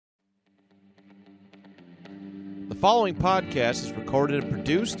following podcast is recorded and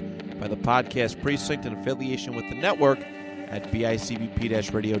produced by the Podcast Precinct in affiliation with the network at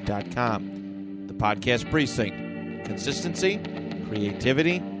bicbp-radio.com. The Podcast Precinct. Consistency,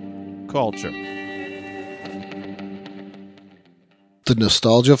 creativity, culture. The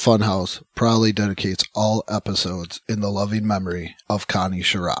Nostalgia Funhouse proudly dedicates all episodes in the loving memory of Connie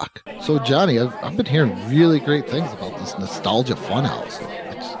Chirac. So, Johnny, I've been hearing really great things about this Nostalgia Funhouse.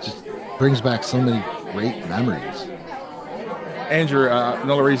 It just brings back so many great memories. Andrew,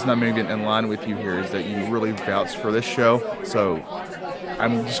 another reason I'm moving in line with you here is that you really vouched for this show. So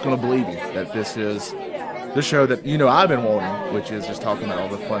I'm just going to believe you that this is the show that I've been wanting, which is just talking about all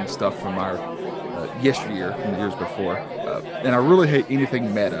the fun stuff from our yesteryear and the years before. And I really hate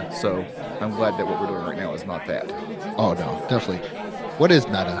anything meta, so I'm glad that what we're doing right now is not that. Oh, no, definitely. What is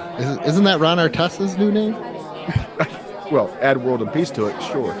meta? Isn't that Ron Artest's new name? Well, add World and Peace to it,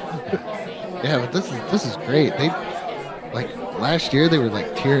 sure. Yeah, but this is great. They, last year they were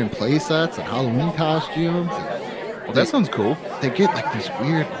tearing play sets and Halloween costumes. Well, that sounds cool. They get these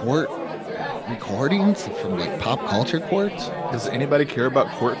weird court recordings from pop culture courts. Does anybody care about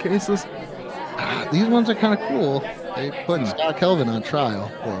court cases? These ones are kind of cool. They put Scott Kelvin on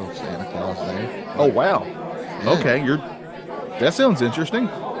trial. Poor old Santa Claus there. Oh, wow. Yeah. Okay, that sounds interesting.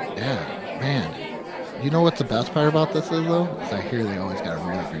 Yeah, man. You know what's the best part about this is, though? Is I hear they always got a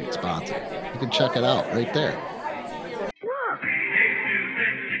really great sponsor. You can check it out right there. Look!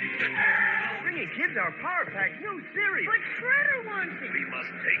 Bringing kids our Power Pack new series. But Shredder wants it. We must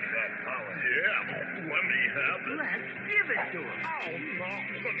take that power. Yeah, let me have it. Let's give it to him. Oh, no,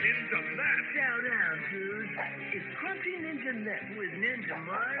 the ninja net. Down, down, dude. It's Crunchy Ninja Net with Ninja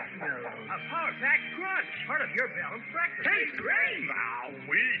Marshmallow. A Power Pack Crunch. Part of your balanced breakfast. Tastes great. Now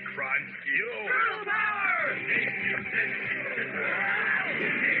we crunch you. Turtle Power!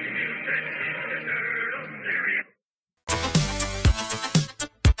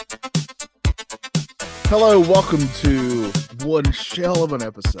 Hello, welcome to one shell of an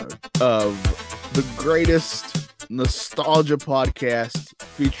episode of the greatest nostalgia podcast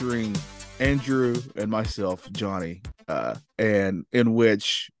featuring Andrew and myself, Johnny, and in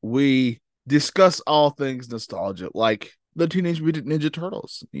which we discuss all things nostalgia, like the Teenage Mutant Ninja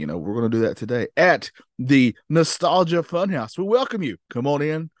Turtles. We're going to do that today at the Nostalgia Funhouse. We welcome you. Come on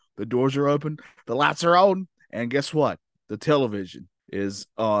in. The doors are open. The lights are on. And guess what? The television is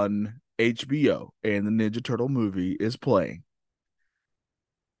on HBO and the Ninja Turtle movie is playing.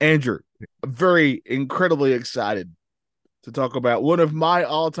 Andrew, very incredibly excited to talk about one of my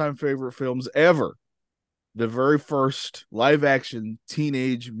all-time favorite films ever, the very first live-action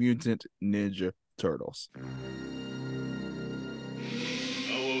Teenage Mutant Ninja Turtles. Our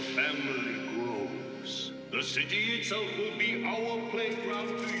family grows. The city itself will be our playground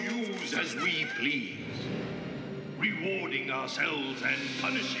to use as we please, rewarding ourselves and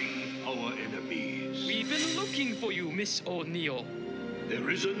punishing our enemies. We've been looking for you, Miss O'Neill.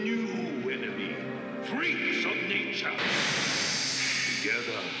 There is a new enemy, freaks of nature.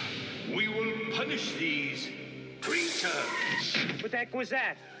 Together, we will punish these creatures. What the heck was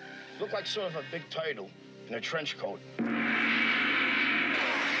that? Looked like sort of a big turtle in a trench coat.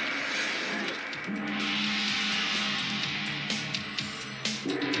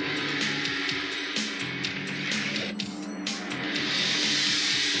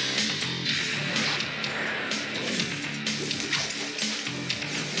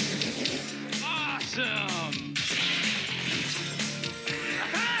 Awesome!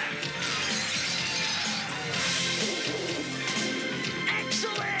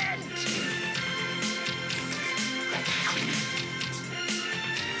 Excellent!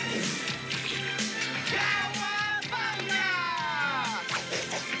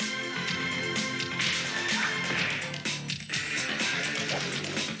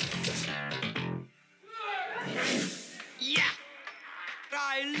 Yeah!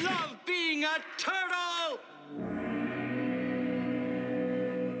 I love being a turtle!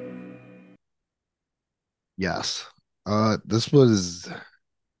 Yes. This was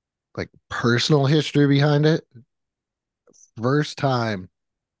personal history behind it. First time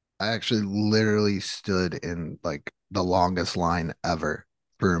I actually literally stood in the longest line ever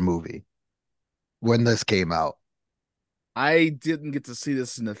for a movie when this came out. I didn't get to see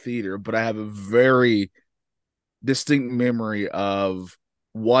this in the theater, but I have a very distinct memory of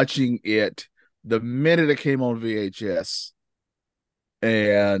watching it the minute it came on VHS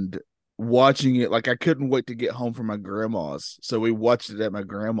and watching it. I couldn't wait to get home from my grandma's, so we watched it at my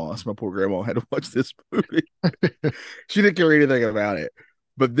grandma's. My poor grandma had to watch this movie. She didn't care anything about it,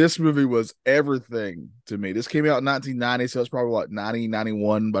 but this movie was everything to me. This came out in 1990, so it's probably 90,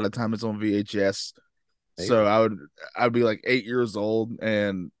 91 by the time it's on VHS. So I'd be like 8 years old,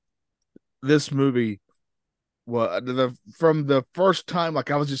 and this movie, well, from the first time,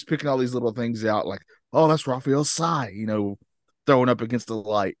 like I was just picking all these little things out, like, oh, that's Raphael Sy, throwing up against the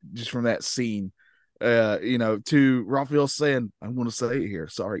light just from that scene, to Raphael saying, "I'm going to say it here.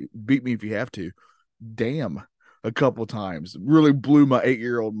 Sorry, beat me if you have to." Damn, a couple times really blew my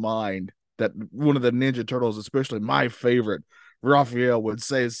 8-year-old mind that one of the Ninja Turtles, especially my favorite, Raphael, would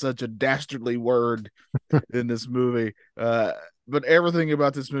say such a dastardly word in this movie. But everything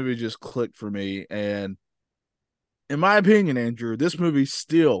about this movie just clicked for me. And in my opinion, Andrew, this movie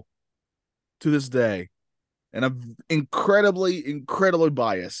still, to this day, and I'm incredibly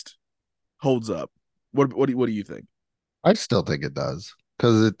biased, holds up. What do you think? I still think it does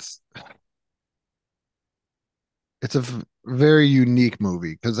because it's a very unique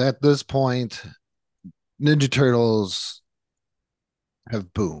movie. Because at this point, Ninja Turtles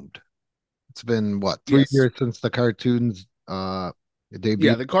have boomed. It's been what, 3 years since the cartoons debuted?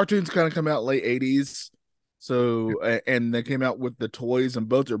 Yeah, the cartoons kind of come out late 80s. So and they came out with the toys, and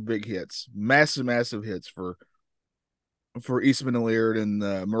both are big hits. Massive hits for Eastman and Laird and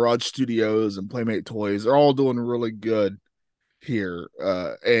Mirage Studios and Playmate Toys. They're all doing really good here.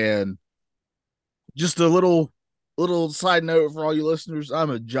 And just a little side note for all you listeners,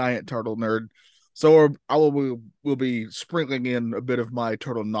 I'm a giant turtle nerd. So I will be sprinkling in a bit of my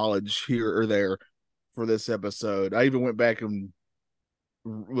turtle knowledge here or there for this episode. I even went back and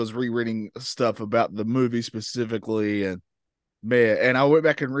was rereading stuff about the movie specifically, and man, and I went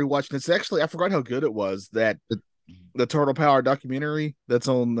back and rewatched. It's actually, I forgot how good it was, that the Turtle Power documentary that's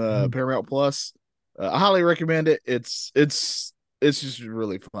on Paramount Plus. I highly recommend it. It's just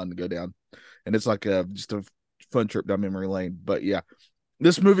really fun to go down, and it's like just a fun trip down memory lane. But yeah,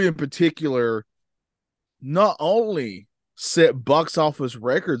 this movie in particular not only set box office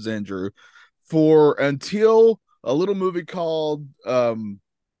records, Andrew, for until a little movie called the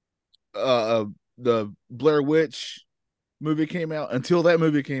Blair Witch movie came out. Until that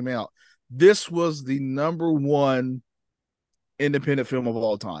movie came out, this was the number one independent film of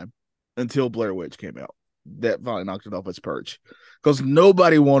all time until Blair Witch came out. That finally knocked it off its perch because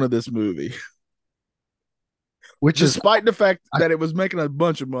nobody wanted this movie, which despite the fact that it was making a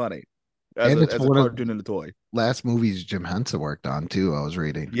bunch of money as a cartoon and a toy. Last movies Jim Henson worked on too. I was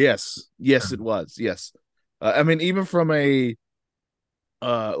reading. Yes, it was. Yes, I mean, even from a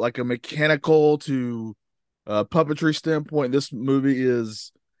like a mechanical to puppetry standpoint, this movie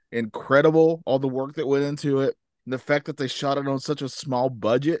is incredible. All the work that went into it, and the fact that they shot it on such a small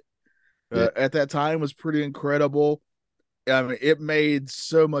budget at that time was pretty incredible. I mean, it made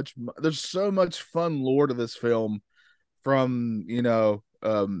so much. There's so much fun lore to this film. From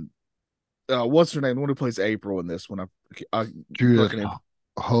what's her name? The one who plays April in this one. Judith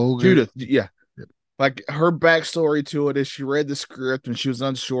Hogan. Judith, yeah. Like her backstory to it is she read the script and she was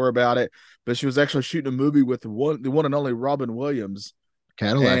unsure about it, but she was actually shooting a movie with the one and only Robin Williams.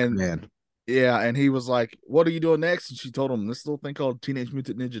 Cadillac Man. Yeah, and he was like, "What are you doing next?" And she told him this little thing called Teenage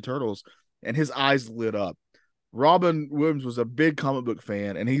Mutant Ninja Turtles, and his eyes lit up. Robin Williams was a big comic book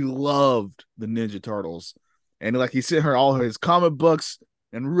fan, and he loved the Ninja Turtles. And like he sent her all his comic books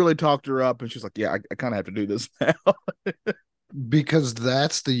and really talked her up, and she's like, "Yeah, I kind of have to do this now." Because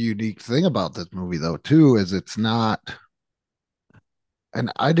that's the unique thing about this movie, though, too, is it's not.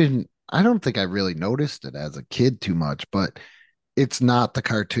 And I don't think I really noticed it as a kid too much, but it's not the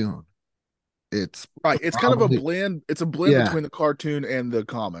cartoon. It's right. It's kind of a blend. It's a blend between the cartoon and the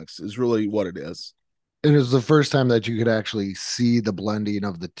comics, is really what it is. It was the first time that you could actually see the blending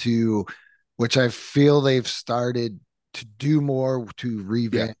of the two, which I feel they've started to do more to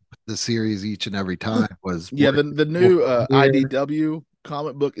revamp the series each and every time. The new IDW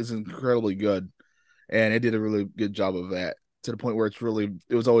comic book is incredibly good, and it did a really good job of that, to the point where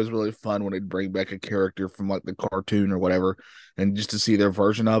it was always really fun when they'd bring back a character from like the cartoon or whatever, and just to see their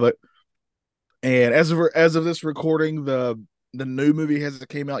version of it. And as of this recording, the new movie hasn't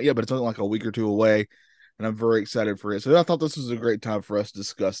came out yet, but it's only like a week or two away, and I'm very excited for it. So I thought this was a great time for us to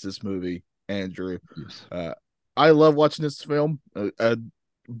discuss this movie, Andrew. Yes. I love watching this film. A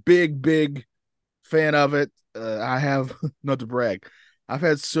big fan of it. I have, not to brag, I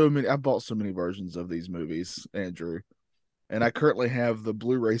bought so many versions of these movies, Andrew. And I currently have the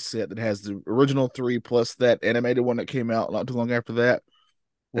Blu-ray set that has the original 3 plus that animated one that came out not too long after that.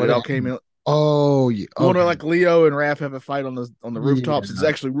 It all came in. Oh, yeah. Okay. One where like Leo and Raph have a fight on the rooftops. Yeah. It's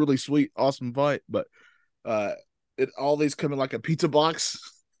actually really sweet, awesome fight. But all these come in like a pizza box.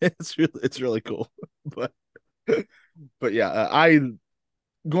 It's really cool. But yeah, I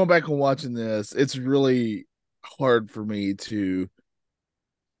going back and watching this, it's really hard for me to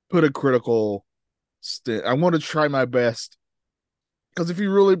put a critical I want to try my best because if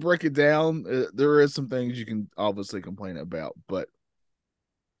you really break it down, there is some things you can obviously complain about, but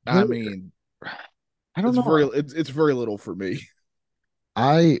I mean, I don't know. it's very little for me.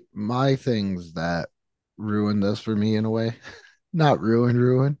 My things that ruined this for me in a way, not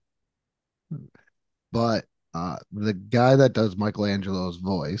ruin, but the guy that does Michelangelo's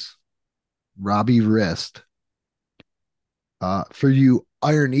voice, Robbie Wrist, for you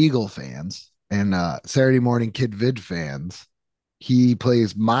Iron Eagle fans and Saturday Morning Kid Vid fans, he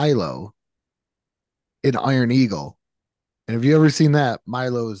plays Milo in Iron Eagle. And have you ever seen that?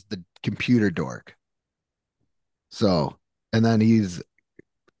 Milo's the computer dork. So, and then he's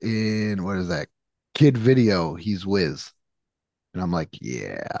in what is that? Kid Video, he's Wiz. And I'm like,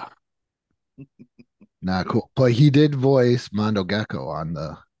 yeah, not cool. But he did voice Mondo Gecko on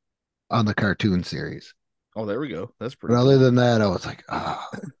the cartoon series. Oh, there we go. That's But pretty other cool. than that, I was like, oh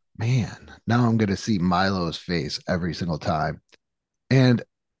man, now I'm gonna see Milo's face every single time. And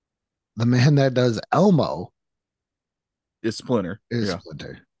the man that does Elmo It's Splinter. is Yeah.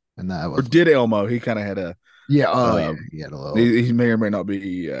 Splinter. And that Or was did Elmo. He kind of had a yeah, oh yeah, um he had a little he may or may not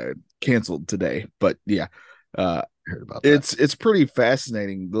be canceled today, but yeah. heard about that. It's pretty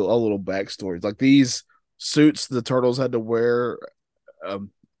fascinating, a little backstories. Like these suits the turtles had to wear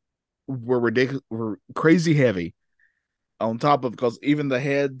um were ridiculous, were crazy heavy on top of, because even the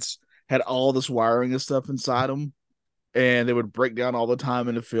heads had all this wiring and stuff inside them, and they would break down all the time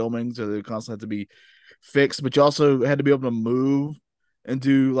in the filming, so they would constantly have to be fixed. But you also had to be able to move and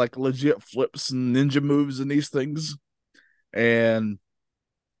do like legit flips and ninja moves in these things, and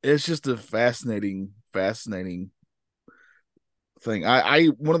it's just a fascinating thing. I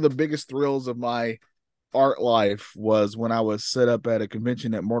one of the biggest thrills of my art life was when I was set up at a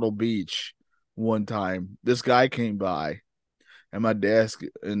convention at Myrtle Beach one time. This guy came by at my desk,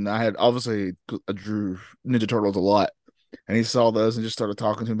 and I had obviously I drew Ninja Turtles a lot, and he saw those and just started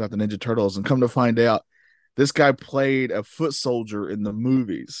talking to him about the Ninja Turtles. And come to find out, this guy played a foot soldier in the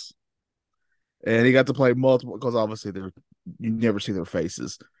movies, and he got to play multiple, because obviously they're, you never see their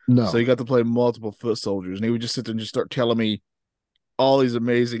faces, so No, he got to play multiple foot soldiers, and he would just sit there and just start telling me all these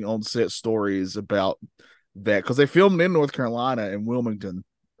amazing on set stories about that, because they filmed in North Carolina and Wilmington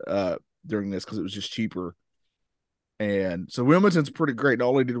during this because it was just cheaper. And so Wilmington's pretty great. Not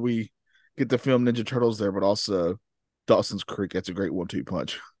only did we get to film Ninja Turtles there, but also Dawson's Creek. That's a great 1-2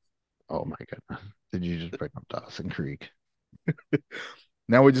 punch. oh my goodness. Did you just bring up Dawson Creek?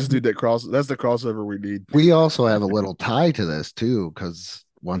 Now we just do that cross. That's the crossover we need. We also have a little tie to this too, because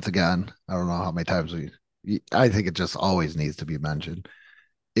once again, I don't know how many times I think it just always needs to be mentioned,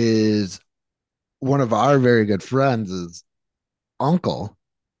 is one of our very good friends' uncle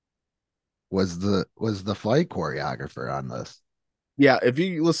was the fight choreographer on this. Yeah, if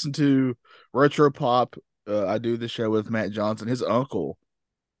you listen to Retro Pop, I do the show with Matt Johnson. His uncle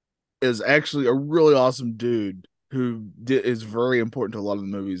is actually a really awesome dude who is very important to a lot of the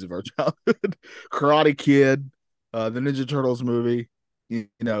movies of our childhood. Karate Kid, the Ninja Turtles movie. You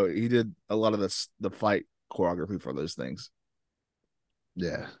know, he did a lot of the fight choreography for those things.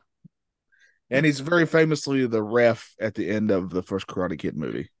 Yeah. And he's very famously the ref at the end of the first Karate Kid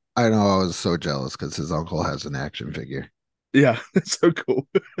movie. I know, I was so jealous because his uncle has an action figure. Yeah, it's so cool.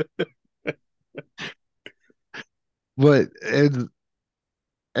 But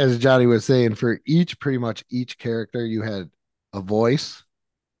as Johnny was saying, for pretty much each character, you had a voice,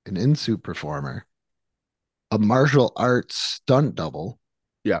 an in-suit performer, a martial arts stunt double.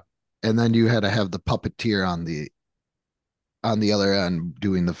 Yeah. And then you had to have the puppeteer on the other end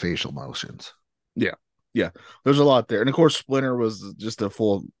doing the facial motions. Yeah. Yeah. There's a lot there. And of course, Splinter was just a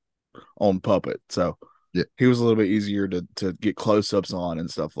full on puppet. So yeah, he was a little bit easier to get close ups on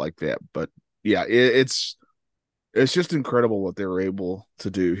and stuff like that. But yeah, it's just incredible what they were able to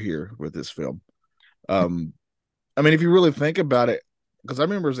do here with this film. I mean, if you really think about it, because I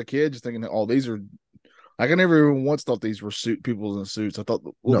remember as a kid just thinking, oh, these are, like, I never even once thought these were people in suits. I thought,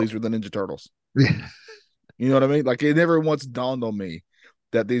 well, these were the Ninja Turtles. You know what I mean? Like, it never once dawned on me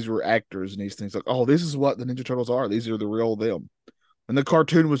that these were actors and these things. Like, oh, this is what the Ninja Turtles are. These are the real them. And the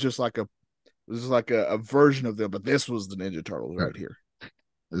cartoon was just like a version of them, but this was the Ninja Turtles right here.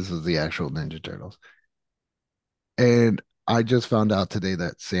 This is the actual Ninja Turtles. And I just found out today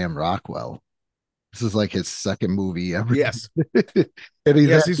that Sam Rockwell, this is like his second movie ever. Yes. And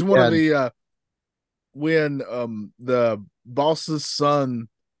he's one of the when the boss's son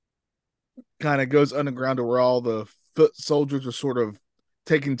kind of goes underground to where all the foot soldiers are sort of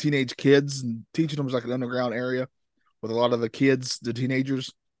taking teenage kids and teaching them, like an underground area with a lot of the kids, the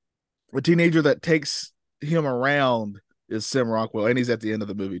teenagers. A teenager that takes him around is Sam Rockwell, and he's at the end of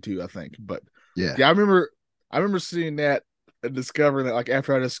the movie too, I think. But Yeah. yeah, I remember seeing that and discovering that, like,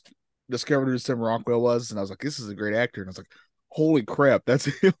 after I just discovered who Sam Rockwell was, and I was like, this is a great actor, and I was like, holy crap, that's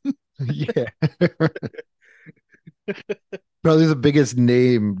him. Yeah. Probably the biggest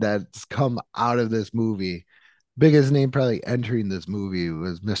name that's come out of this movie. Biggest name probably entering this movie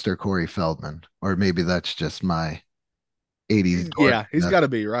was Mr. Corey Feldman. Or maybe that's just my 80s Yeah, he's dorkiness. got to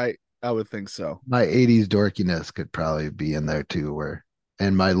be, right. I would think so. My 80s dorkiness could probably be in there too,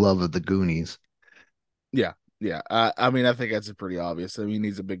 and my love of the Goonies. Yeah, yeah. I mean, I think that's pretty obvious. I mean,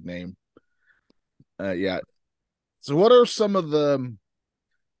 he's a big name. Yeah. So, what are some of the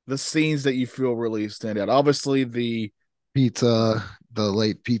scenes that you feel really stand out? Obviously, Pizza, the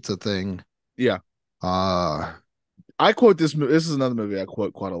late pizza thing. yeah. Uh I quote this movie. This is another movie I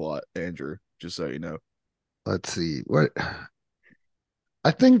quote quite a lot, Andrew. Just so you know. let's see. What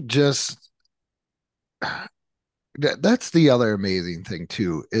I think just that's the other amazing thing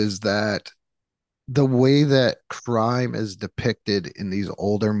too, is that the way that crime is depicted in these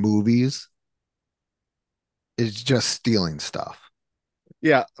older movies is just stealing stuff.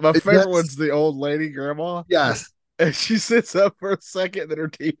 Yeah, my favorite That's one's the old lady grandma. yes. And she sits up for a second, then her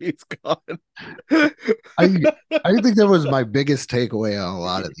TV's gone. I I think that was my biggest takeaway on a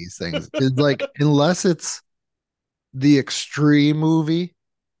lot of these things. Is like unless it's the extreme movie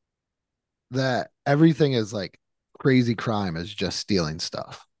that everything is like crazy crime is just stealing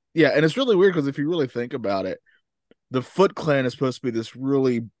stuff. Yeah, and it's really weird because if you really think about it, the Foot Clan is supposed to be this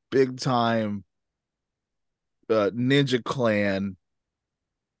really big time ninja clan,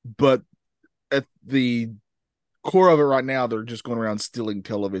 but at the core of it right now, they're just going around stealing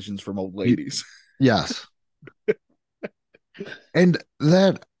televisions from old ladies. Yes. And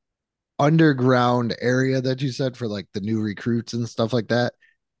that underground area that you said for like the new recruits and stuff like that,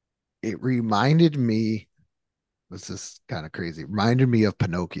 it reminded me, this is kind of crazy, reminded me of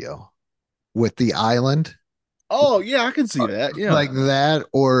Pinocchio with the island. Oh yeah, I can see that. Yeah, Like that,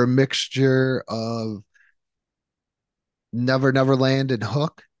 or a mixture of Never Never Land and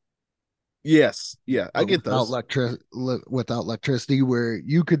Hook. yes, yeah, I get Without those. without electricity, where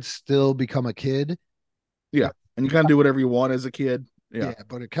you could still become a kid. Yeah, and you kind of do whatever you want as a kid. Yeah, Yeah,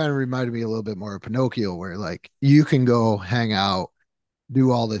 but it kind of reminded me a little bit more of Pinocchio, where like you can go hang out,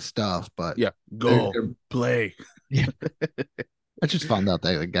 do all this stuff, but yeah, they're, go they're- play. yeah. I just found out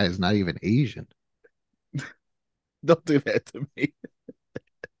that the guy's not even Asian. Don't do that to me.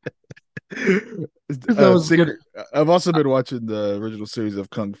 That was good. Secret. I've also been watching the original series of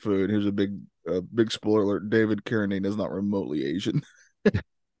Kung Fu, and here's a big spoiler alert: David Carradine is not remotely Asian.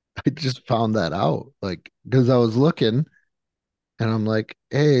 I just found that out, like because I was looking, and I'm like,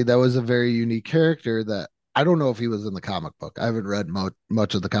 hey, that was a very unique character that I don't know if he was in the comic book. I haven't read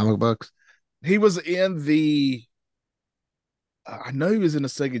much of the comic books. He was in the. I know he was in the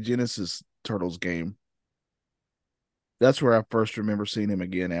Sega Genesis Turtles game. That's where I first remember seeing him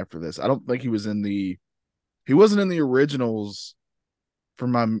again after this. I don't think he was in the. He wasn't in the originals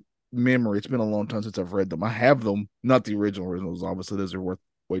from my memory. It's been a long time since I've read them. I have them, not the originals. Obviously, those are worth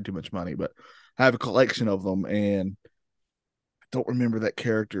way too much money, but I have a collection of them, and I don't remember that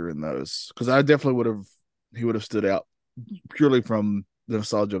character in those because I definitely would have. He would have stood out purely from the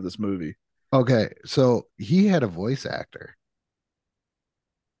nostalgia of this movie. Okay, so he had a voice actor.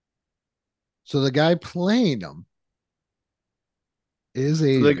 So the guy playing him is So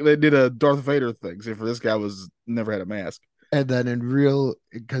Asian. they did a Darth Vader thing. Except for this guy was never had a mask. And then in real,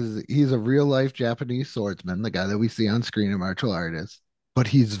 because he's a real life Japanese swordsman, the guy that we see on screen, a martial artist, but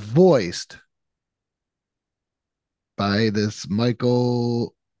he's voiced by this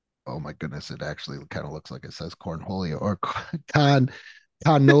Michael. Oh my goodness, it actually kind of looks like it says Cornholio or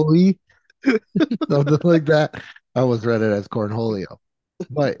Cannoli, something like that. I almost read it as Cornholio,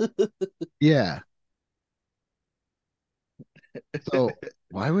 but yeah. So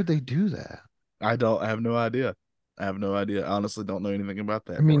why would they do that? I don't. I have no idea. I have no idea. I honestly don't know anything about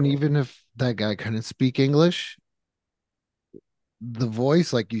that. I mean, even if that guy couldn't speak English, the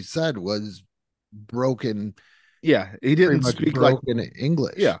voice, like you said, was broken, Yeah, he pretty didn't much speak like. broken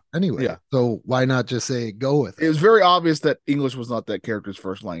English. Yeah, Anyway, yeah. so why not just say go with It was it? very obvious that English was not that character's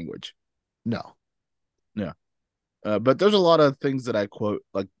first language. No. Yeah, but there's a lot of things that I quote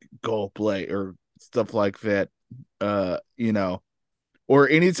like "go play" or stuff like that. You know, or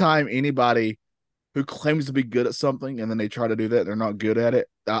anytime anybody who claims to be good at something and then they try to do that, they're not good at it.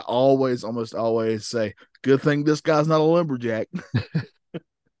 I always, almost always say, "Good thing this guy's not a lumberjack."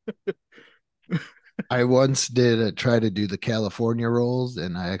 I once did try to do the California rolls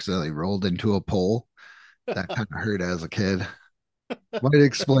and I accidentally rolled into a pole. That kind of hurt as a kid. Might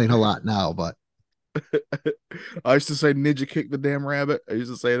explain a lot now, but I used to say ninja kick the damn rabbit. I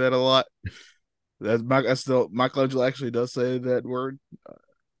used to say that a lot. That's still Michelangelo actually does say that word.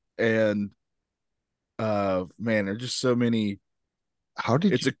 And man, there's just so many. How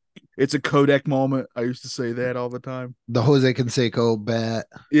did It's a Kodak moment. I used to say that all the time. the Jose Canseco bat?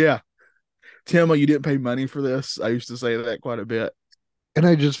 Yeah. Tim, you didn't pay money for this. I used to say that quite a bit. And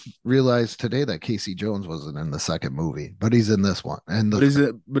I just realized today that Casey Jones wasn't in the second movie, but he's in this one. And But he's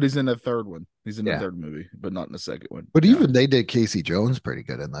in the third one. He's in the Yeah. third movie, but not in the second one. but Yeah. even they did Casey Jones pretty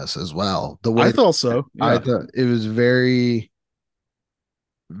good in this as well. The way I thought so. I Yeah. thought it was very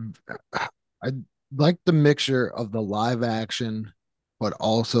I like the mixture of the live action, but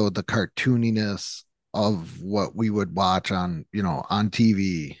also the cartooniness of what we would watch on, on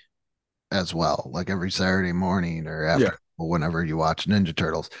TV as well, like every Saturday morning or after whenever you watch Ninja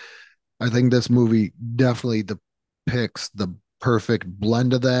Turtles. I think this movie definitely depicts the perfect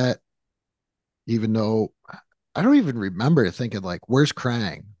blend of that, even though I don't even remember thinking like, where's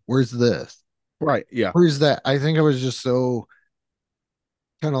Krang? Where's this? Right. Yeah. Where's that? I think I was just so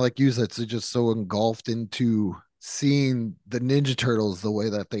kind of like you said, so just so engulfed into seeing the Ninja Turtles the way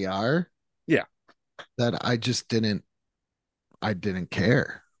that they are. Yeah. That I didn't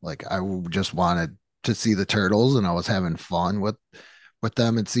care. Like just wanted to see the turtles, and I was having fun with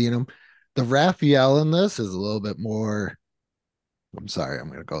them and seeing them. The Raphael in this is a little bit more. I'm sorry, I'm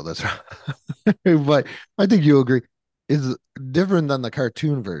gonna go this route, but I think you agree. Is different than the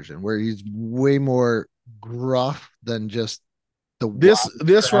cartoon version, where he's way more gruff than just the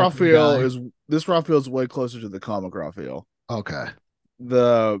This Raphael guy. is way closer to the comic Raphael. Okay.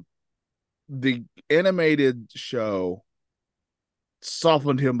 The animated show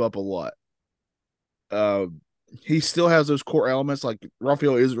softened him up a lot. He still has those core elements. Like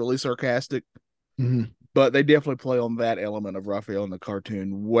Raphael is really sarcastic, but they definitely play on that element of Raphael in the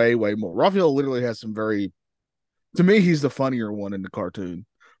cartoon way, way more. Raphael literally has some to me, he's the funnier one in the cartoon.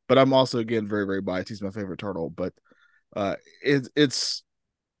 But I'm also again very, very biased. He's my favorite turtle. But it's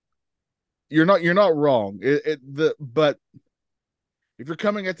you're not wrong. But if you're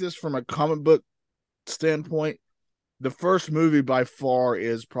coming at this from a comic book standpoint, the first movie by far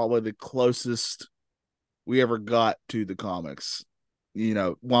is probably the closest we ever got to the comics,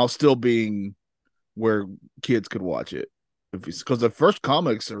 while still being where kids could watch it. Because the first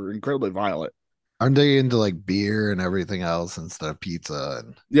comics are incredibly violent. Aren't they into like beer and everything else instead of pizza?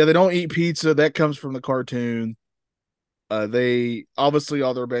 Yeah, they don't eat pizza. That comes from the cartoon. They obviously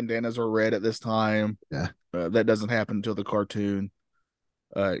all their bandanas are red at this time. Yeah. That doesn't happen until the cartoon.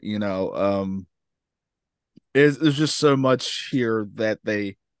 There's just so much here that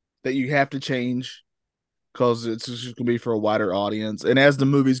you have to change because it's just gonna be for a wider audience. And as the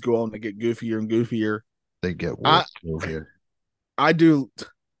movies go on, they get goofier and goofier. They get worse goofier.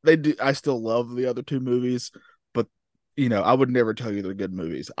 I still love the other two movies, but I would never tell you they're good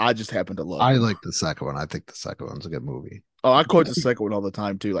movies. I just happen to love them. I like the second one. I think the second one's a good movie. Oh, I quote the second one all the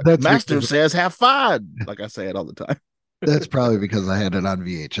time too. Like That's Master because- says, "Have fun." Like I say it all the time. That's probably because I had it on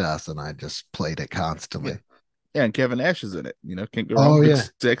VHS and I just played it constantly. Yeah, and Kevin Nash is in it. Can't go wrong. Yeah.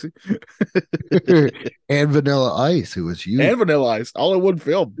 Sexy. And Vanilla Ice, who was huge. And Vanilla Ice, all in one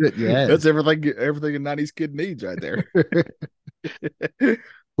film. Yeah, that's everything a '90s kid needs right there.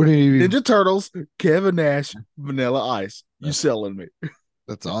 What do you Ninja Turtles, Kevin Nash, Vanilla Ice. You selling me?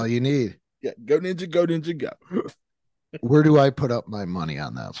 That's all you need. Yeah, go Ninja, go Ninja, go. Where do I put up my money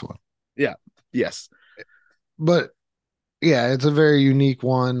on that one? Yeah. Yes. But yeah, it's a very unique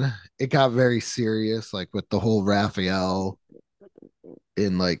one. It got very serious, like with the whole Raphael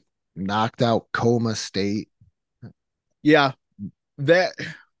in like knocked out coma state. Yeah. That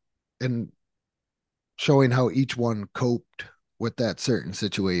and showing how each one coped with that certain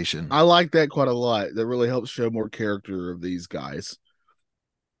situation. I like that quite a lot. That really helps show more character of these guys.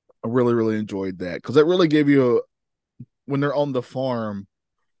 I really, really enjoyed that because that really gave you when they're on the farm,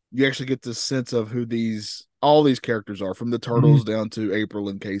 you actually get the sense of who all these characters are, from the turtles down to April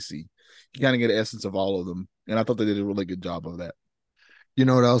and Casey. You kind of get an essence of all of them. And I thought they did a really good job of that. You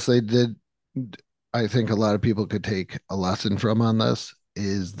know what else they did? I think a lot of people could take a lesson from on this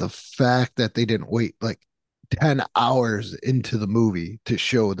is the fact that they didn't wait like 10 hours into the movie to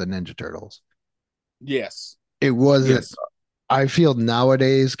show the Ninja Turtles. Yes. It wasn't. Yes. I feel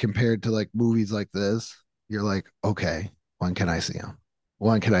nowadays compared to like movies like this, you're like, okay, when can I see them?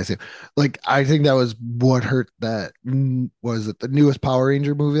 When can I see them? Like, I think that was what hurt that. Was it the newest Power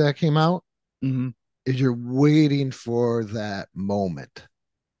Ranger movie that came out? Mm-hmm. Is you're waiting for that moment.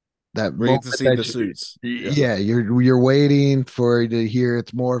 That where moment to see the suits. Yeah, you're waiting for to hear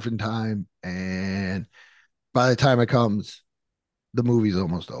it's morphin time, and by the time it comes, the movie's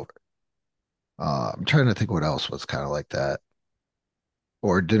almost over. I'm trying to think what else was kind of like that,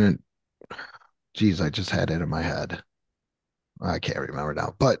 or didn't. Geez, I just had it in my head. I can't remember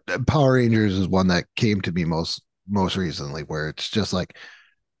now. But Power Rangers is one that came to me most recently, where it's just like,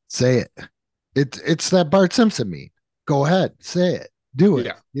 say it. It's that Bart Simpson meme. Go ahead, say it, do it.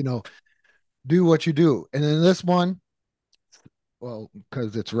 Yeah. Do what you do. And in this one, well,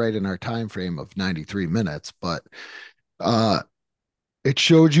 because it's right in our time frame of 93 minutes, but uh it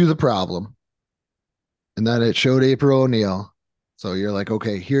showed you the problem, and then it showed April O'Neil. So you're like,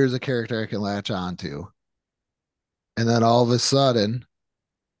 okay, here's a character I can latch on to. And then all of a sudden,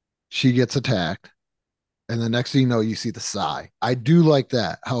 she gets attacked. And the next thing you know, you see the sigh. I do like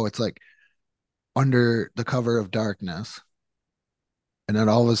that, how it's like under the cover of darkness. And then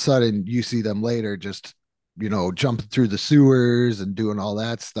all of a sudden, you see them later just, jumping through the sewers and doing all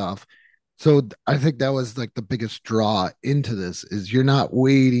that stuff. So I think that was like the biggest draw into this is you're not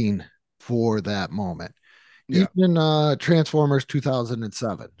waiting for that moment. Yeah. Even Transformers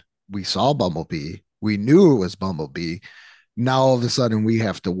 2007, we saw Bumblebee. We knew it was Bumblebee. Now all of a sudden we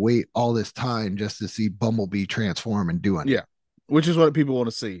have to wait all this time just to see Bumblebee transform and do anything. Yeah. Which is what people want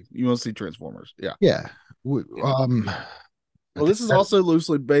to see. You want to see Transformers. Yeah. Yeah. Well, this is also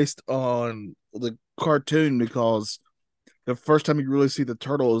loosely based on the cartoon because the first time you really see the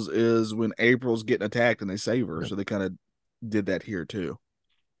turtles is when April's getting attacked and they save her. Yeah. So they kind of did that here too.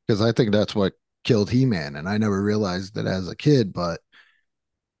 Because I think that's what killed He-Man, and I never realized that as a kid, but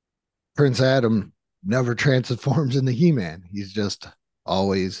Prince Adam never transforms into He-Man. He's just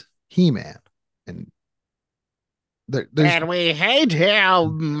always He-Man. And there's we hate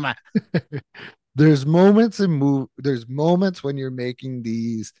him. there's moments when you're making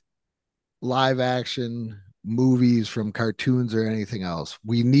these live action movies from cartoons or anything else.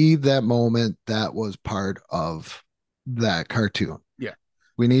 We need that moment that was part of that cartoon. Yeah.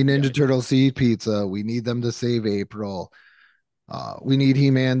 We need Ninja Turtles to eat pizza. We need them to save April. We need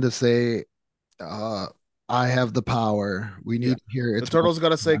He-Man to say, I have the power. We need to hear the turtles got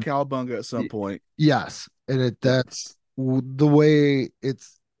to say cowabunga at some point. Yes. And that's the way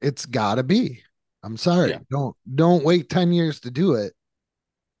it's gotta be. I'm sorry. Yeah. Don't wait 10 years to do it.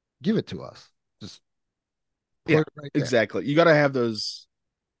 Give it to us. Just put it right there. Exactly. You got to have those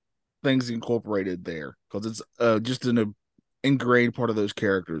things incorporated there because it's just an ingrained part of those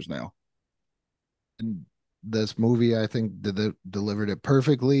characters now. And this movie, I think, delivered it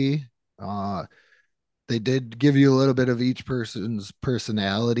perfectly. They did give you a little bit of each person's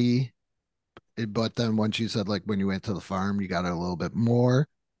personality, but then once you said like when you went to the farm, you got a little bit more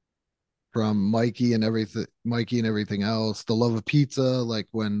from Mikey and everything else. The love of pizza, like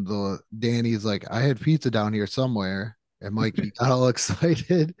when the Danny's like, I had pizza down here somewhere, and Mikey got all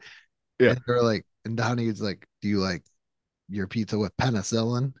excited. Yeah. And they're like, and Donnie's like, do you like your pizza with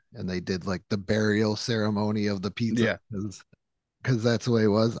penicillin? And they did like the burial ceremony of the pizza. Because that's the way it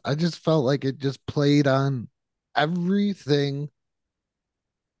was. I just felt like it just played on everything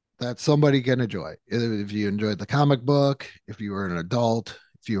that somebody can enjoy. If you enjoyed the comic book, if you were an adult,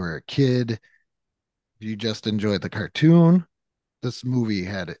 if you were a kid, if you just enjoyed the cartoon, this movie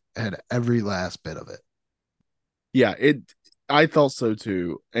had every last bit of it. Yeah, I thought so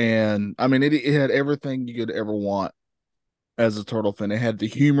too. And I mean it had everything you could ever want as a turtle fan. It had the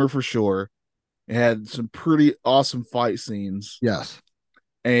humor for sure. It had some pretty awesome fight scenes. Yes.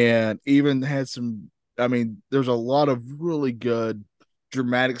 And even had some, I mean, there's a lot of really good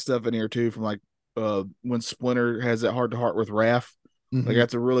dramatic stuff in here too, from like when Splinter has that heart to heart with Raph. Mm-hmm. Like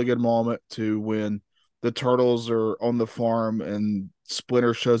that's a really good moment to when the turtles are on the farm and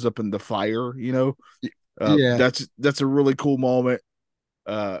Splinter shows up in the fire, that's a really cool moment.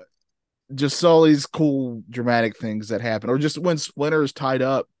 Just all these cool dramatic things that happen, or just when Splinter is tied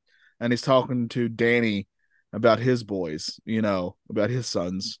up and he's talking to Danny about his boys, about his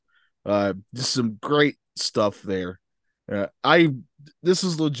sons. Just some great stuff there. This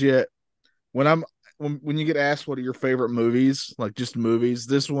is legit. When you get asked what are your favorite movies, like just movies,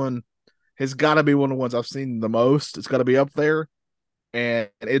 this one has got to be one of the ones I've seen the most. It's got to be up there, and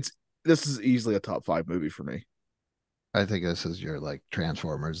this is easily a top 5 movie for me. I think this is your like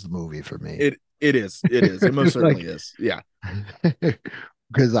Transformers the movie for me. It is. It most certainly is. Yeah.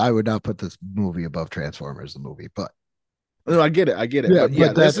 Because I would not put this movie above Transformers the movie, but no, I get it. Yeah, but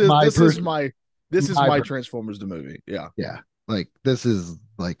yeah, but this is my Transformers the movie. Yeah. Yeah. Like this is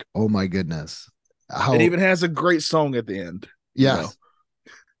like, oh my goodness. It even has a great song at the end. Yes.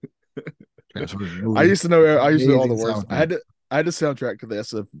 I used to know all the words. I had the soundtrack to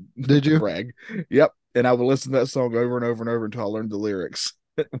this. Did you? Brag. Yep. And I would listen to that song over and over and over until I learned the lyrics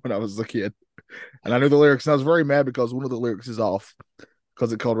when I was a kid. And I knew the lyrics, and I was very mad because one of the lyrics is off.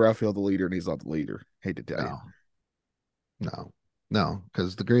 because it called Raphael the leader, and he's not the leader. Hate to tell you. No,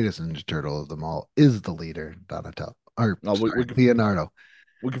 because the greatest Ninja Turtle of them all is the leader, Donatello. Or No, sorry, Leonardo.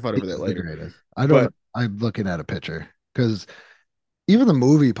 we can fight He over that is the later. greatest. I don't know. But I'm looking at a picture because even the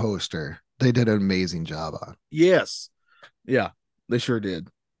movie poster, they did an amazing job on. yes, yeah, they sure did.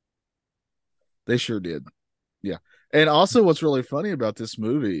 They sure did. Yeah. And also, what's really funny about this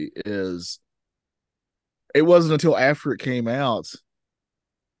movie is it wasn't until after it came out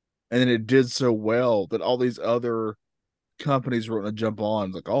and then it did so well that all these other companies were going to jump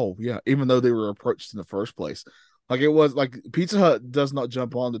on. Like, oh, yeah, even though they were approached in the first place. Like, it was like Pizza Hut does not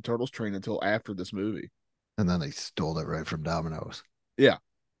jump on the Turtles train until after this movie. And then they stole it right from Domino's. Yeah.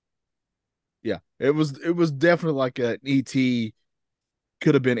 Yeah. It was definitely like an ET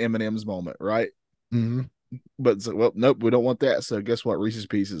could have been Eminem's moment, right? Mm-hmm. But well, nope, we don't want that. So guess what? Reese's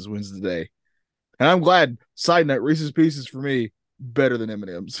Pieces wins the day. And I'm glad. Side note: Reese's Pieces for me better than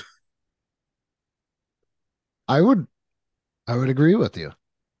M&M's. I would agree with you.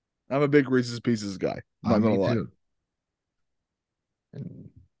 I'm a big Reese's Pieces guy. I'm not gonna Me lie. too. And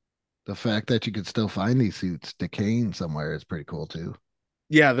the fact that you could still find these suits decaying somewhere is pretty cool too.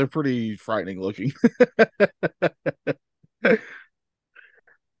 Yeah, they're pretty frightening looking.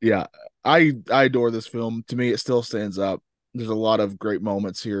 Yeah, I adore this film. To me, it still stands up. There's a lot of great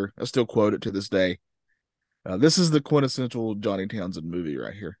moments here. I still quote it to this day. This is the quintessential Johnny Townsend movie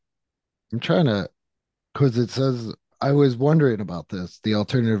right here. I'm trying to, because it says, I was wondering about this, the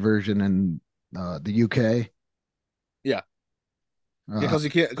alternative version in the UK. Yeah, Uh, because you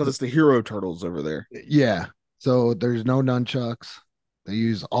can't because it's the Hero Turtles over there. yeah. So there's no nunchucks. They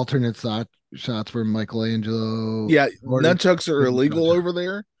use alternate shots for Michelangelo. Yeah, nunchucks are illegal Nunchucks. over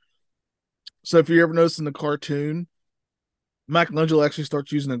there. So if you ever notice in the cartoon, Michelangelo actually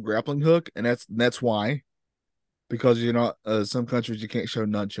starts using a grappling hook, and that's why, because you're not some countries you can't show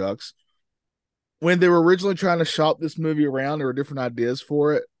nunchucks. When they were originally trying to shop this movie around, there were different ideas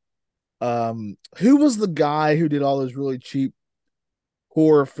for it. Who was the guy who did all those really cheap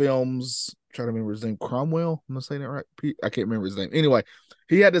horror films? I'm trying to remember his name. Cromwell. Am I saying that right? I can't remember his name. Anyway,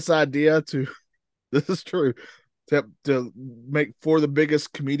 he had this idea to. This is true. To make for the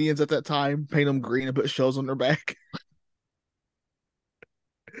biggest comedians at that time, paint them green and put shells on their back.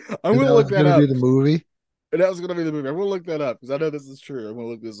 I'm going to look that up. Be the movie. And that was going to be the movie. I'm going to look that up because I know this is true. I'm going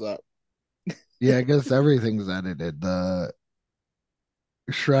to look this up. Yeah, I guess everything's edited. The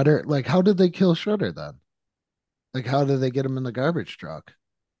Shredder, like, how did they kill Shredder then? Like, how did they get him in the garbage truck?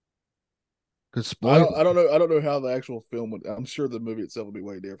 Because I don't know. I don't know how the actual film would. I'm sure the movie itself would be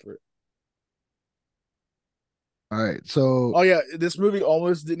way different. All right, so Oh yeah, this movie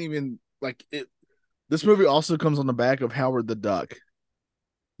almost didn't even like it. This movie also comes on the back of Howard the Duck.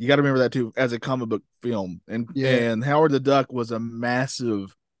 You got to remember that too, as a comic book film, and Howard the Duck was a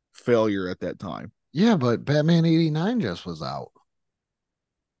massive failure at that time. Yeah, but Batman '89 just was out.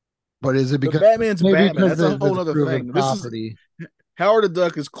 But is it because Batman's maybe Batman? because That's a whole it's other proven thing. property? Howard the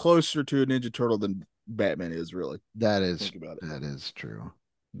Duck is closer to a Ninja Turtle than Batman is. Really, That is think about it. That is true.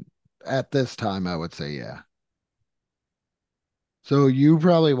 At this time, I would say yeah. So you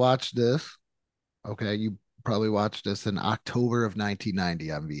probably watched this. Okay, you probably watched this in October of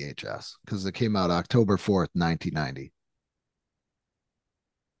 1990 on VHS because it came out October 4th, 1990.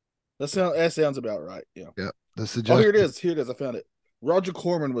 That sounds about right. Yeah. Yep. The Oh, suggestion. here it is. Here it is. I found it. Roger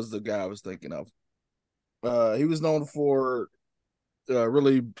Corman was the guy I was thinking of. He was known for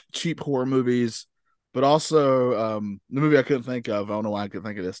really cheap horror movies, but also the movie I couldn't think of. I don't know why I couldn't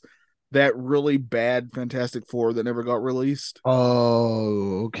think of this. That really bad Fantastic Four that never got released.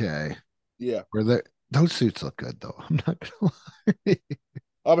 Oh, okay. Yeah. Were there those suits look good though? I'm not gonna lie.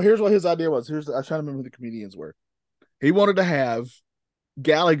 Oh, but here's what his idea was. I was trying to remember who the comedians were. He wanted to have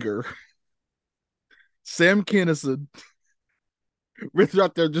Gallagher, Sam Kinison, Rich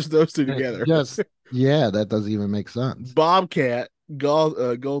out there, just those two together. Just yeah, that doesn't even make sense. Bobcat,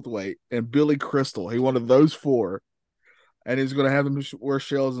 Goldthwait, and Billy Crystal. He wanted those four, and he's going to have them wear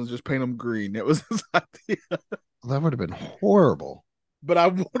shells and just paint them green. That was his idea. That would have been horrible. But I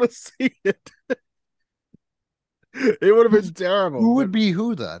want to see it. It would have been terrible. Who would be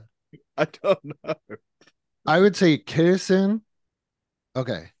who then? I don't know. I would say Kiddison.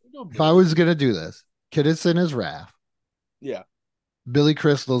 Okay. If I was gonna do this, Kiddison is Raph. Yeah. Billy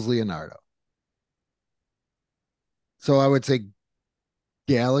Crystal's Leonardo. So I would say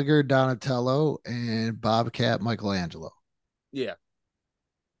Gallagher, Donatello, and Bobcat, Michelangelo. Yeah.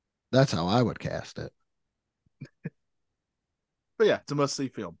 That's how I would cast it. But yeah, it's a must-see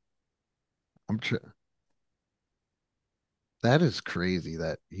film. I'm sure. That is crazy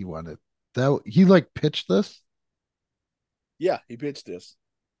that he wanted that. He like pitched this. Yeah, he pitched this.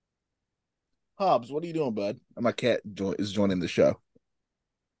 Hobbs, what are you doing, bud? My cat is joining the show.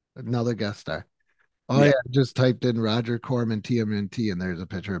 Another guest star. Oh Yeah. yeah, I just typed in Roger Corman TMNT and there's a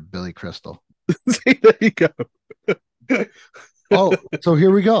picture of Billy Crystal. See, there you go. Oh, so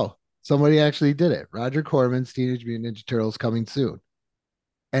here we go. Somebody actually did it. Roger Corman's Teenage Mutant Ninja Turtles coming soon.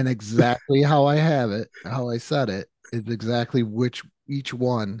 And exactly how I have it, how I said it, is exactly which each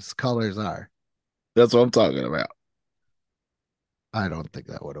one's colors are. That's what I'm talking about. I don't think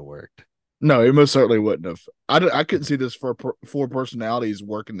that would have worked. No, it most certainly wouldn't have. I couldn't see this for four personalities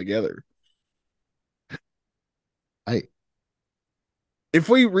working together. I If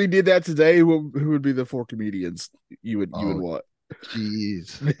we redid that today, who would be the four comedians you would want?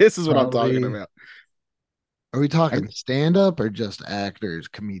 Jeez. This is what I'm talking Probably- about. Are we talking stand up or just actors,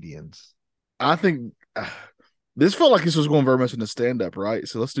 comedians? I think this felt like this was going very much into stand up, right?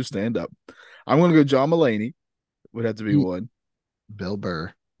 So let's do stand up. I'm going to go John Mulaney. Would have to be one. Bill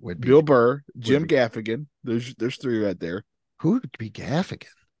Burr would be. Bill Burr, Jim be. Gaffigan. There's three right there. Who would be Gaffigan?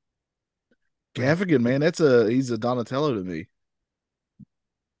 Gaffigan, man, he's a Donatello to me.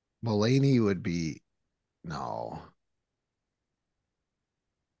 Mulaney would be no.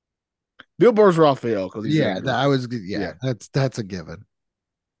 Bill Burr's Raphael because he's Yeah, angry. I was. Yeah, that's a given.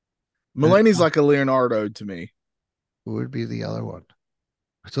 Mulaney's like a Leonardo to me. Who would be the other one?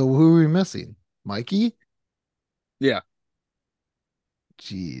 So who are we missing? Mikey? Yeah.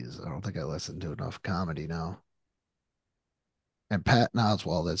 Jeez, I don't think I listened to enough comedy now. And Patton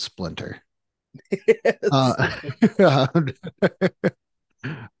Oswalt as Splinter.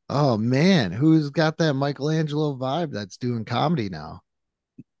 Oh man, who's got that Michelangelo vibe that's doing comedy now?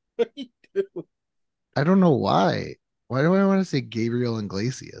 I don't know why. Why do I want to say Gabriel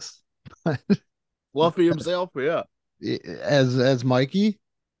Iglesias? Fluffy himself, yeah. As Mikey?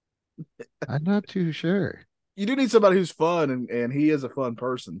 I'm not too sure. You do need somebody who's fun, and he is a fun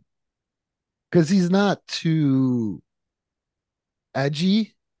person. Because he's not too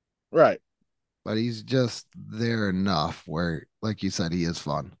edgy, right? But he's just there enough where, like you said, he is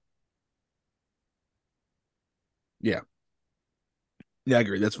fun. Yeah, I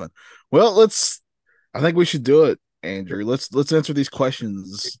agree. That's fun. Well, I think we should do it, Andrew. Let's answer these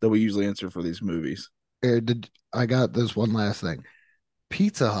questions that we usually answer for these movies. I got this one last thing.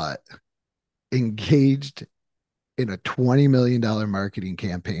 Pizza Hut engaged in a $20 million marketing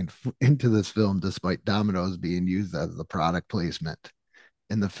campaign into this film, despite Domino's being used as the product placement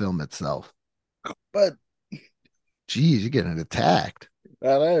in the film itself. But, geez, you're getting attacked. I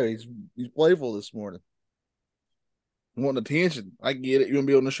know he's playful this morning. Wanting attention. I get it. You want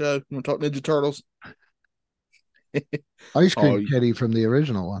to be on the show? You want to talk Ninja Turtles? Ice Cream Kitty from the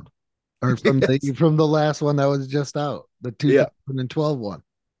original one, or from the last one that was just out, the 2012 one.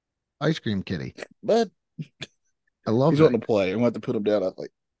 Ice Cream Kitty. But I love. He's wanting to play. I want to put him down. I was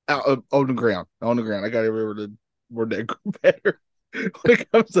like, out on the ground. On the ground. I got to remember to word that better when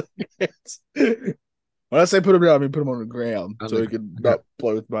it comes to cats. When I say put him down, I mean put him on the ground so he can not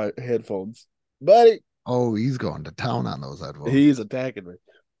play with my headphones, buddy. Oh, he's going to town on those headphones. He's attacking me.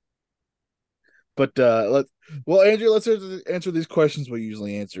 But Andrew, let's answer these questions we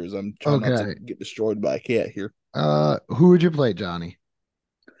usually answer. I'm trying not to get destroyed by a cat here. Who would you play, Johnny?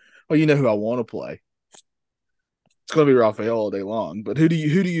 Well, you know who I want to play. It's going to be Raphael all day long. But who do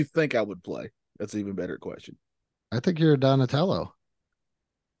you think I would play? That's an even better question. I think you're Donatello.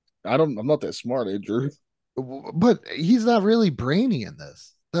 I'm not that smart, Andrew. But he's not really brainy in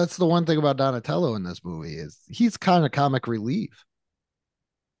this. That's the one thing about Donatello in this movie is he's kind of comic relief.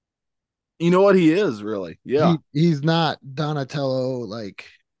 You know what he is, really? Yeah. He's not Donatello like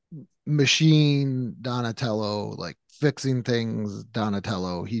machine Donatello, like fixing things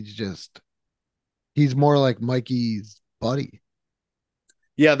Donatello. He's more like Mikey's buddy.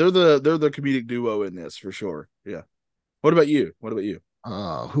 Yeah, they're the comedic duo in this for sure. Yeah. What about you?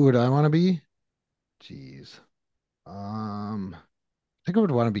 Who would I want to be? Jeez. I think I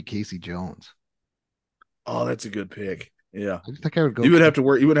would want to be Casey Jones. Oh, that's a good pick. Yeah. I think I would go. You wouldn't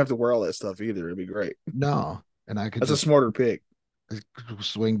have to wear all that stuff either. It'd be great. No. And I could That's a smarter pick.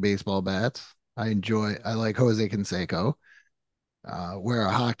 Swing baseball bats. I like Jose Canseco. Wear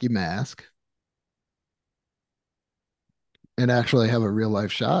a hockey mask. And actually have a real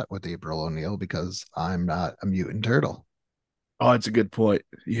life shot with April O'Neil because I'm not a mutant turtle. Oh, that's a good point.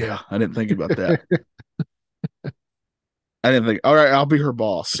 Yeah, I didn't think about that. All right, I'll be her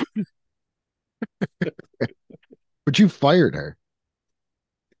boss. But you fired her.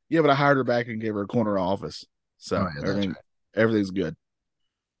 Yeah, but I hired her back and gave her a corner office. So everything's good.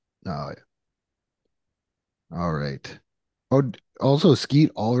 Oh, yeah. All right. Oh, also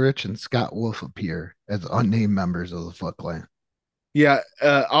Skeet Ulrich and Scott Wolf appear as unnamed members of the Foot Clan. Yeah,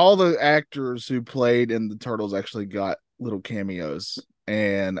 all the actors who played in the Turtles actually got little cameos,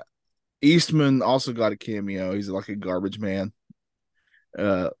 and Eastman also got a cameo. He's like a garbage man.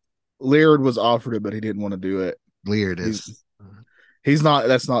 Uh, Laird was offered it, but he didn't want to do it. Leard He's is. he's not.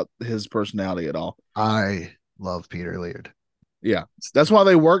 That's not his personality at all. I love Peter Leard. Yeah, that's why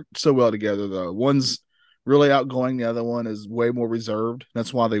they worked so well together. Though one's really outgoing, the other one is way more reserved.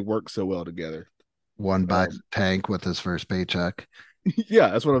 That's why they work so well together. One buys a tank with his first paycheck. Yeah,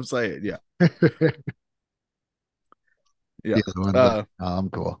 that's what I'm saying. Yeah, yeah. The other one's Uh, like, oh, I'm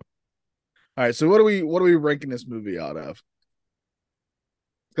cool. all right. So what are we ranking this movie out of?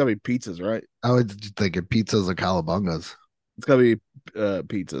 It's gotta be pizzas, right? I was thinking pizzas or calabungas. It's gotta be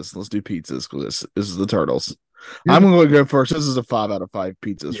pizzas. Let's do pizzas because this is the Turtles. Here's I'm going to go first. This is a 5 out of 5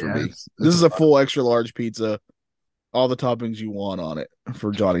 pizzas for me. it's This is a a full extra large pizza, all the toppings you want on it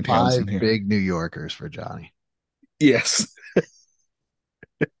for Johnny Townsend 5 here. big New Yorkers for Johnny. Yes.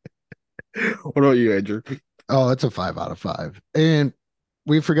 What about you, Andrew? Oh, it's a 5 out of 5. And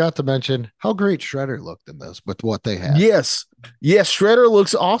we forgot to mention how great Shredder looked in this with what they had. Yes. Yes, Shredder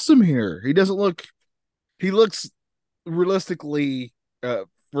looks awesome here. He looks realistically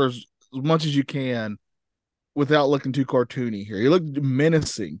for as much as you can without looking too cartoony here. He looked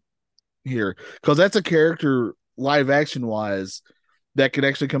menacing here because that's a character live action wise that could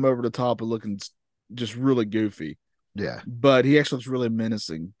actually come over the top and looking just really goofy. Yeah. But he actually looks really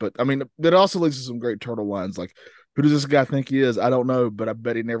menacing. But I mean, that also leads to some great turtle lines like, who does this guy think he is? I don't know, but I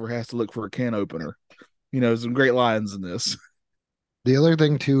bet he never has to look for a can opener. Some great lines in this. The other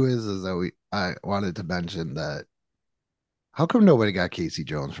thing too is that I wanted to mention that how come nobody got Casey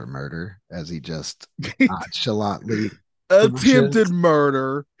Jones for murder as he just nonchalantly Attempted pushes?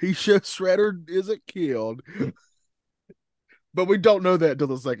 murder. He shows Shredder isn't killed. But we don't know that until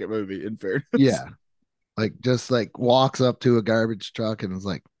the second movie, in fairness. Yeah. Like just like walks up to a garbage truck and is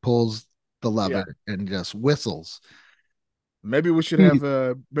like pulls the lever and just whistles. Maybe we should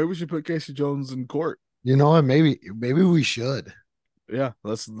put Casey Jones in court. You know what? Maybe we should. Yeah,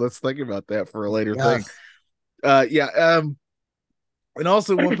 let's think about that for a later Yes. thing. And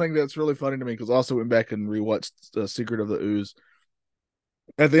also one thing that's really funny to me, because I also went back and rewatched Secret of the Ooze.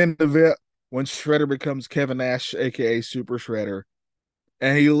 At the end of it, when Shredder becomes Kevin Nash, aka Super Shredder,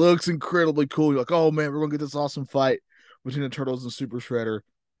 and he looks incredibly cool. You're like, oh man, we're gonna get this awesome fight between the Turtles and Super Shredder.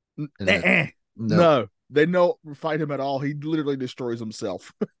 No, they don't fight him at all. He literally destroys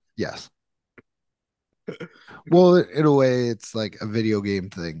himself. Yes. Well, in a way, it's like a video game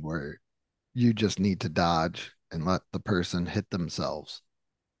thing where you just need to dodge and let the person hit themselves.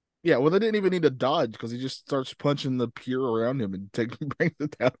 Yeah, well, they didn't even need to dodge because he just starts punching the pier around him and brings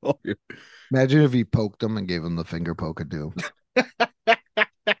it down on you. Imagine if he poked him and gave him the finger poke of doom.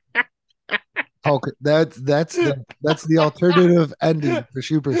 Hulk, that's the alternative ending for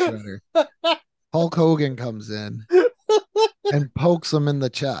Super Shredder. Hulk Hogan comes in and pokes him in the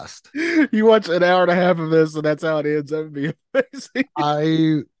chest. You watch an hour and a half of this, and that's how it ends. That would be amazing.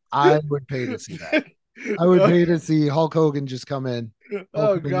 I would pay to see that. I would pay to see Hulk Hogan just come in.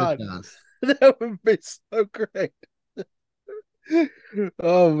 Oh God, that would be so great.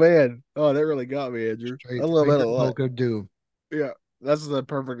 Oh man, oh that really got me, Andrew. I love that a lot. Hulk of Doom. Yeah, that's the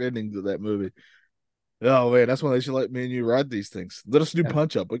perfect ending to that movie. Oh man, that's why they should let me and you ride these things. Let us do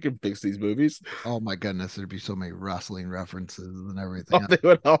Punch Up. We can fix these movies. Oh my goodness, there'd be so many wrestling references and everything.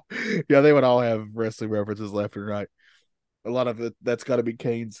 Oh, they would all have wrestling references left and right. A lot of it that's got to be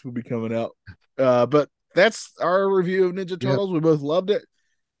Kane's will be coming out. But that's our review of Ninja Turtles. Yep. We both loved it.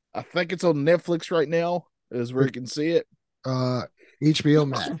 I think it's on Netflix right now, is where you can see it. HBO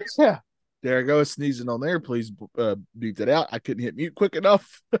Max. Yeah. There I go, sneezing on there. Please beep that out. I couldn't hit mute quick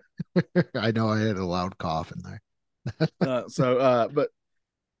enough. I know I had a loud cough in there. But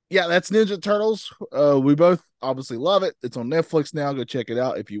yeah, that's Ninja Turtles. We both obviously love it. It's on Netflix now. Go check it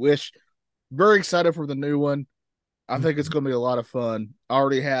out if you wish. Very excited for the new one. I think it's going to be a lot of fun. I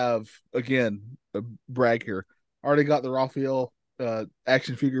already have, again, a brag here. I already got the Raphael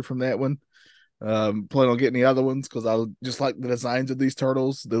action figure from that one. Plan on getting the other ones because I just like the designs of these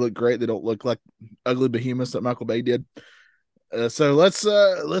turtles. They look great. They don't look like ugly behemoths that Michael Bay did. So let's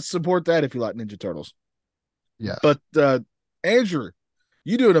support that if you like Ninja Turtles. Yeah. But Andrew,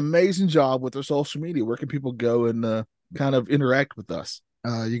 you do an amazing job with our social media. Where can people go and kind of interact with us?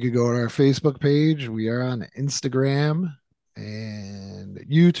 You could go on our Facebook page. We are on Instagram and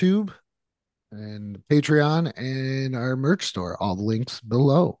YouTube and Patreon and our merch store. All the links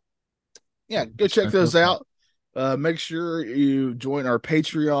below. Yeah, go check those out. Make sure you join our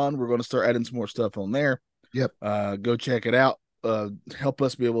Patreon. We're going to start adding some more stuff on there. Yep. Go check it out. Help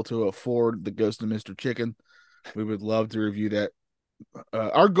us be able to afford the Ghost of Mr. Chicken. We would love to review that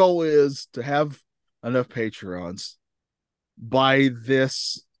Our goal is to have enough Patreons by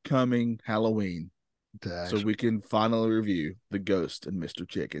this coming Halloween so we can finally review The Ghost and Mr.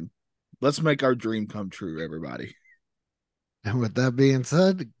 Chicken. Let's make our dream come true, everybody. And with that being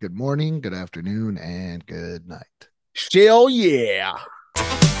said, good morning, good afternoon, and good night. Hell yeah.